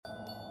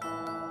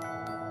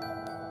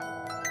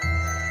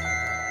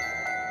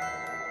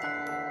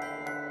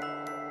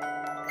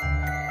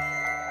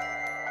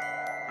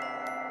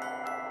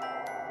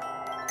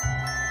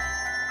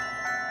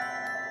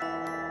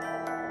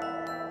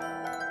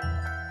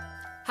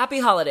Happy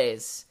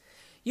holidays!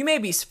 You may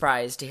be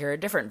surprised to hear a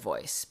different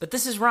voice, but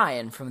this is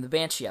Ryan from the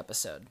Banshee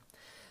episode.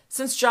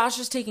 Since Josh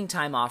is taking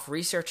time off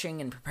researching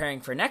and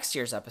preparing for next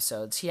year's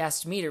episodes, he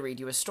asked me to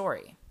read you a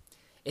story.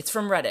 It's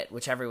from Reddit,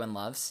 which everyone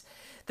loves.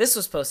 This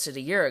was posted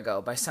a year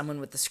ago by someone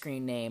with the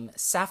screen name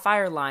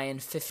Sapphire Lion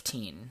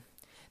 15.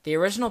 The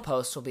original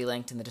post will be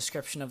linked in the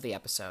description of the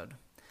episode.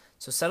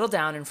 So settle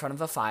down in front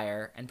of a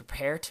fire and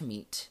prepare to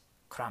meet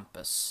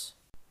Krampus.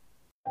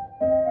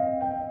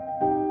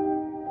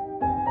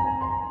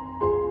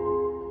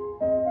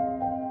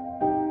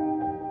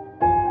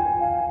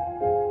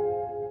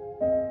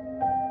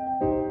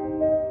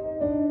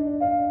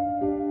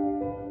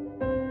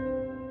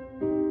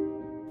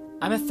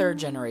 I'm a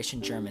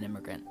third-generation German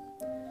immigrant.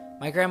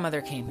 My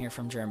grandmother came here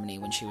from Germany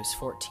when she was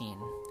 14,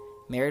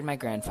 married my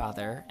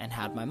grandfather, and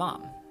had my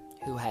mom,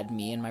 who had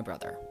me and my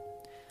brother.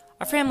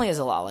 Our family is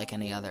a lot like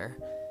any other,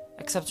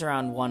 except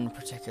around one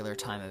particular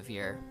time of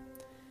year.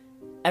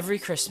 Every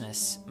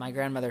Christmas, my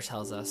grandmother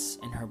tells us,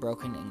 in her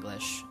broken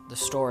English, the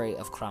story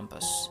of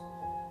Krampus.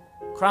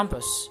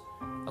 Krampus,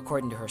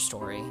 according to her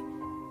story,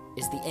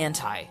 is the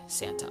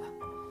anti-Santa.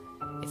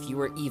 If you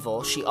were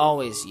evil, she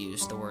always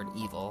used the word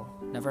evil,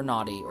 never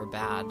naughty or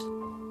bad,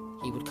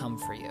 he would come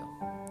for you.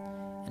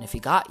 And if he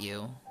got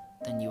you,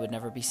 then you would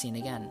never be seen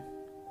again.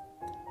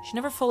 She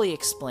never fully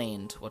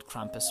explained what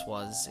Krampus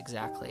was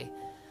exactly.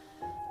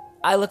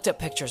 I looked up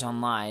pictures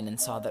online and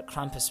saw that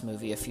Krampus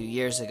movie a few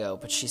years ago,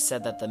 but she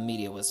said that the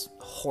media was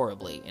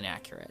horribly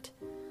inaccurate.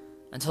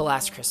 Until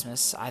last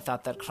Christmas, I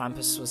thought that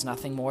Krampus was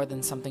nothing more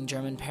than something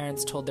German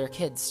parents told their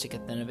kids to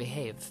get them to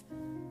behave.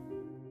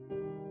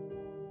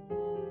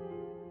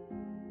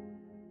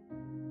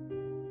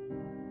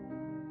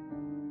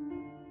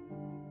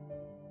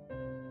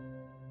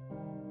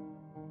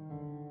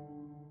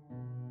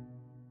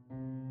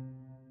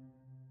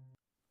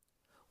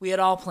 We had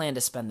all planned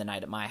to spend the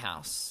night at my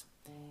house.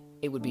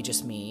 It would be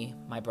just me,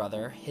 my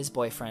brother, his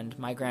boyfriend,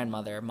 my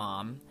grandmother,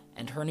 Mom,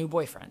 and her new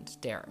boyfriend,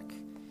 Derek.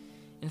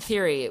 In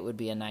theory, it would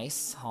be a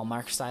nice,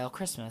 Hallmark-style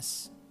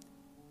Christmas.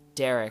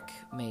 Derek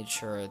made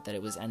sure that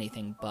it was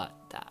anything but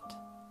that.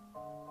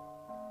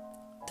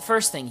 The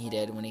first thing he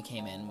did when he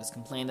came in was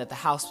complain that the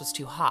house was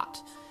too hot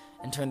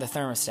and turned the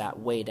thermostat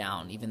way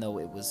down, even though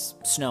it was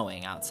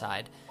snowing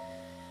outside.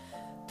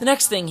 The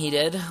next thing he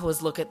did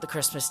was look at the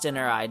Christmas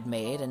dinner I'd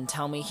made and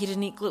tell me he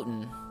didn't eat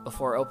gluten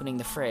before opening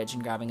the fridge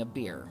and grabbing a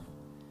beer.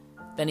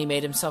 Then he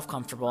made himself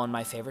comfortable in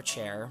my favorite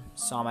chair,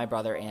 saw my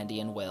brother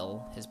Andy and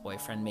Will, his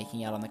boyfriend,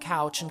 making out on the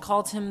couch, and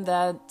called him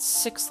that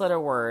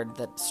 6-letter word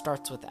that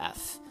starts with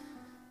F.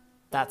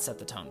 That set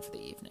the tone for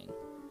the evening.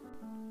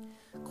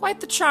 Quite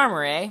the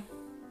charmer, eh?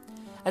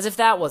 As if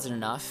that wasn't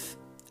enough,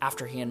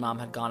 after he and Mom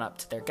had gone up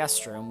to their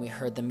guest room, we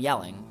heard them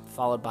yelling,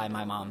 followed by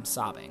my mom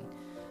sobbing.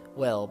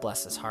 Will,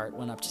 bless his heart,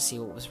 went up to see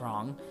what was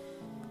wrong.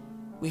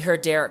 We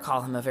heard Derek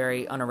call him a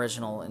very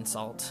unoriginal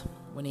insult.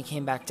 When he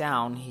came back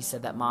down, he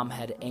said that Mom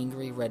had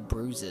angry red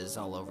bruises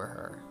all over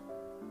her.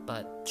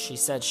 But she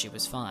said she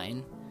was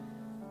fine.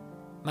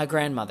 My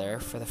grandmother,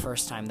 for the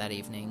first time that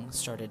evening,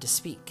 started to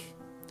speak.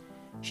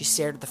 She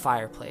stared at the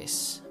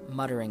fireplace,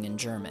 muttering in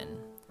German.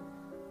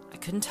 I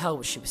couldn't tell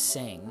what she was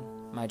saying.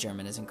 My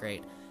German isn't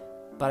great.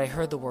 But I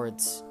heard the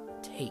words,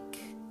 take,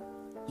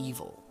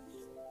 evil,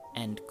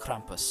 and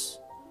Krampus.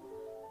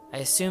 I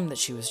assumed that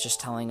she was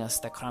just telling us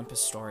the Krampus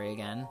story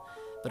again,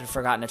 but had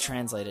forgotten to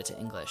translate it to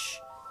English.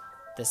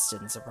 This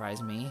didn't surprise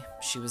me.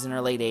 She was in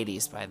her late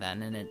 80s by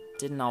then, and it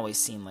didn't always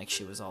seem like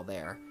she was all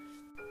there.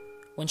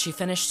 When she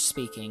finished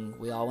speaking,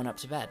 we all went up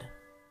to bed.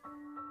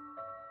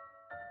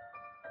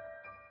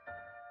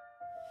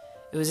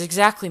 It was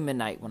exactly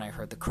midnight when I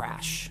heard the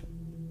crash.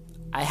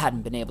 I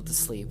hadn't been able to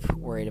sleep,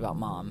 worried about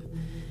Mom,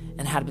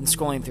 and had been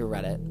scrolling through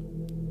Reddit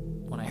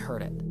when I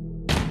heard it.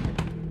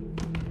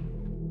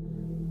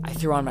 I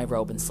threw on my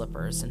robe and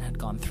slippers and had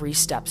gone 3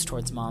 steps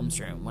towards Mom's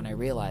room when I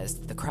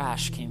realized that the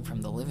crash came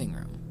from the living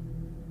room.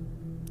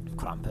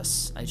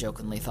 Krampus, I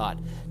jokingly thought,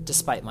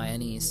 despite my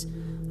unease.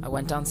 I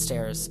went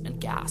downstairs and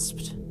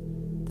gasped.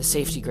 The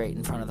safety grate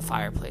in front of the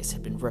fireplace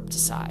had been ripped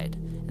aside,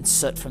 and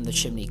soot from the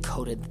chimney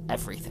coated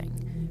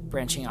everything,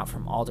 branching out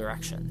from all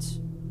directions.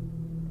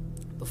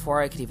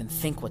 Before I could even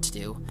think what to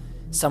do,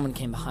 someone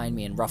came behind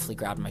me and roughly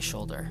grabbed my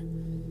shoulder.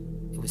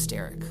 It was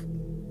Derek.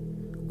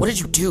 "What did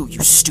you do,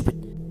 you stupid..."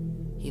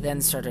 He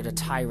then started a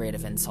tirade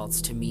of insults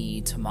to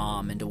me, to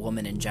Mom, and to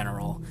women in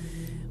general.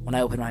 When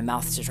I opened my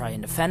mouth to try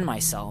and defend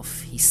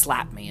myself, he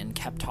slapped me and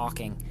kept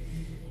talking.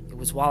 It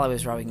was while I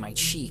was rubbing my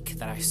cheek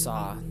that I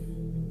saw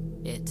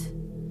it.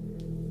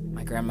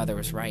 My grandmother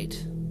was right.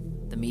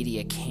 The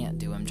media can't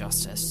do him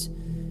justice.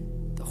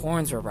 The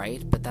horns were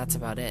right, but that's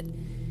about it.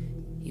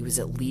 He was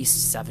at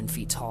least 7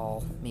 feet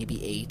tall,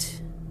 maybe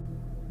 8.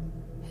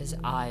 His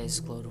eyes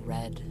glowed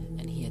red,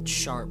 and he had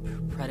sharp,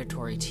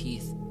 predatory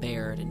teeth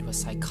bared into a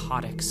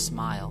psychotic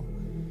smile.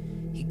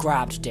 He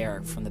grabbed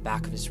Derek from the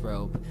back of his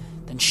robe,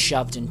 then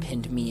shoved and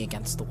pinned me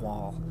against the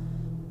wall.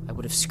 I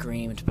would have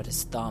screamed, but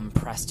his thumb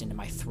pressed into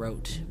my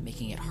throat,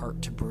 making it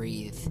hurt to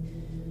breathe.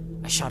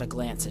 I shot a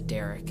glance at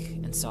Derek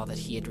and saw that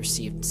he had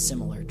received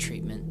similar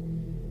treatment.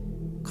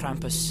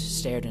 Krampus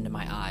stared into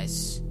my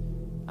eyes.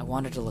 I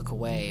wanted to look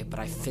away, but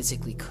I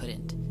physically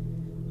couldn't.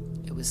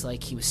 It was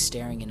like he was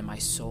staring into my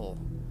soul,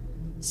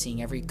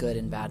 seeing every good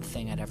and bad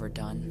thing I'd ever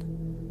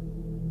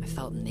done. I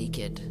felt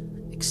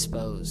naked,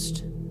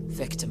 exposed,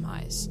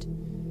 victimized,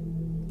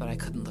 but I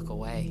couldn't look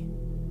away.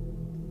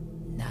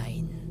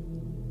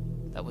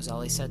 9. That was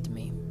all he said to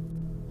me.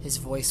 His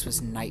voice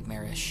was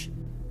nightmarish.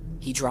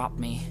 He dropped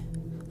me,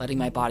 letting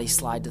my body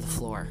slide to the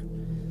floor.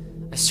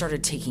 I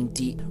started taking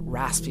deep,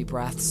 raspy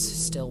breaths,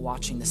 still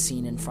watching the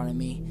scene in front of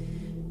me.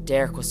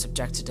 Derek was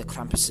subjected to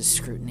Krampus's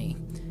scrutiny.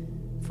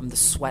 From the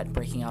sweat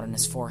breaking out on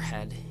his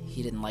forehead,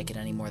 he didn't like it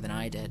any more than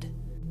I did.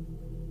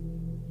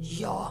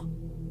 "Ja,"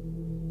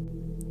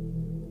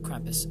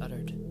 Krampus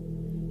uttered.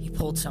 He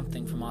pulled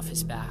something from off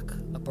his back,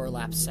 a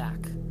burlap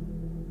sack.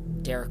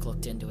 Derek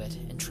looked into it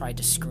and tried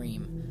to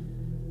scream.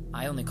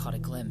 I only caught a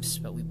glimpse,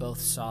 but we both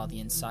saw the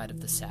inside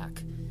of the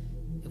sack.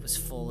 It was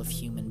full of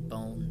human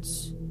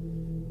bones.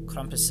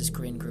 Krampus's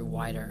grin grew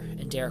wider,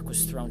 and Derek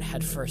was thrown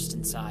headfirst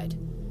inside.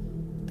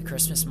 The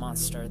Christmas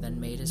monster then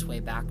made his way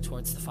back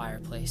towards the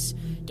fireplace,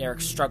 Derek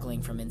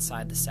struggling from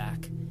inside the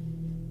sack.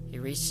 He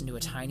reached into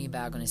a tiny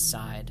bag on his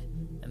side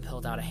and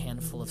pulled out a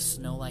handful of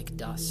snow-like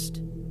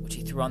dust, which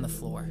he threw on the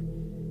floor.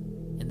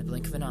 In the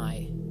blink of an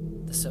eye,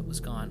 the soot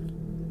was gone.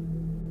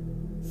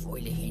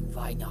 "Fröhliche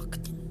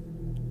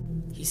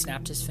Weihnachten." He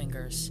snapped his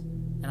fingers,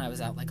 and I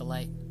was out like a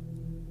light.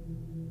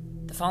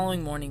 The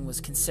following morning was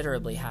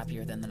considerably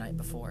happier than the night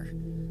before.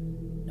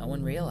 No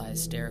one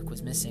realized Derek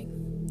was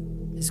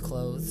missing. His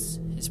clothes,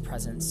 his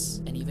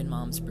presents, and even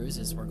Mom's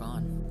bruises were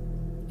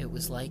gone. It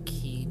was like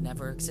he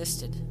never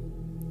existed.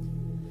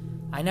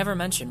 I never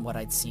mentioned what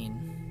I'd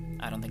seen.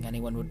 I don't think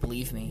anyone would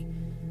believe me.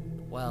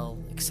 Well,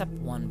 except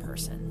one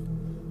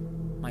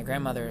person. My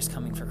grandmother is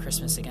coming for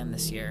Christmas again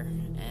this year,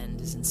 and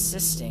is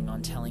insisting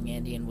on telling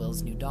Andy and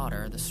Will's new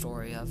daughter the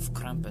story of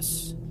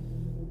Krampus.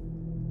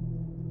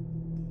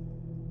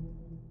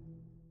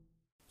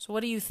 So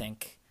what do you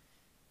think?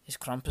 Is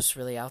Krampus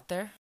really out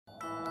there?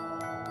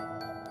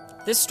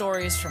 This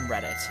story is from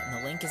Reddit, and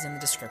the link is in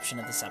the description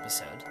of this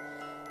episode.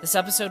 This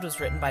episode was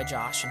written by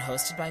Josh and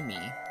hosted by me,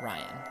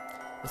 Ryan,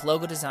 with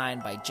logo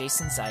design by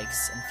Jason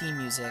Zykes and theme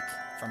music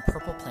from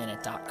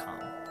purpleplanet.com.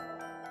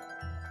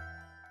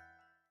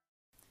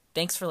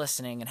 Thanks for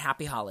listening, and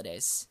happy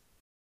holidays.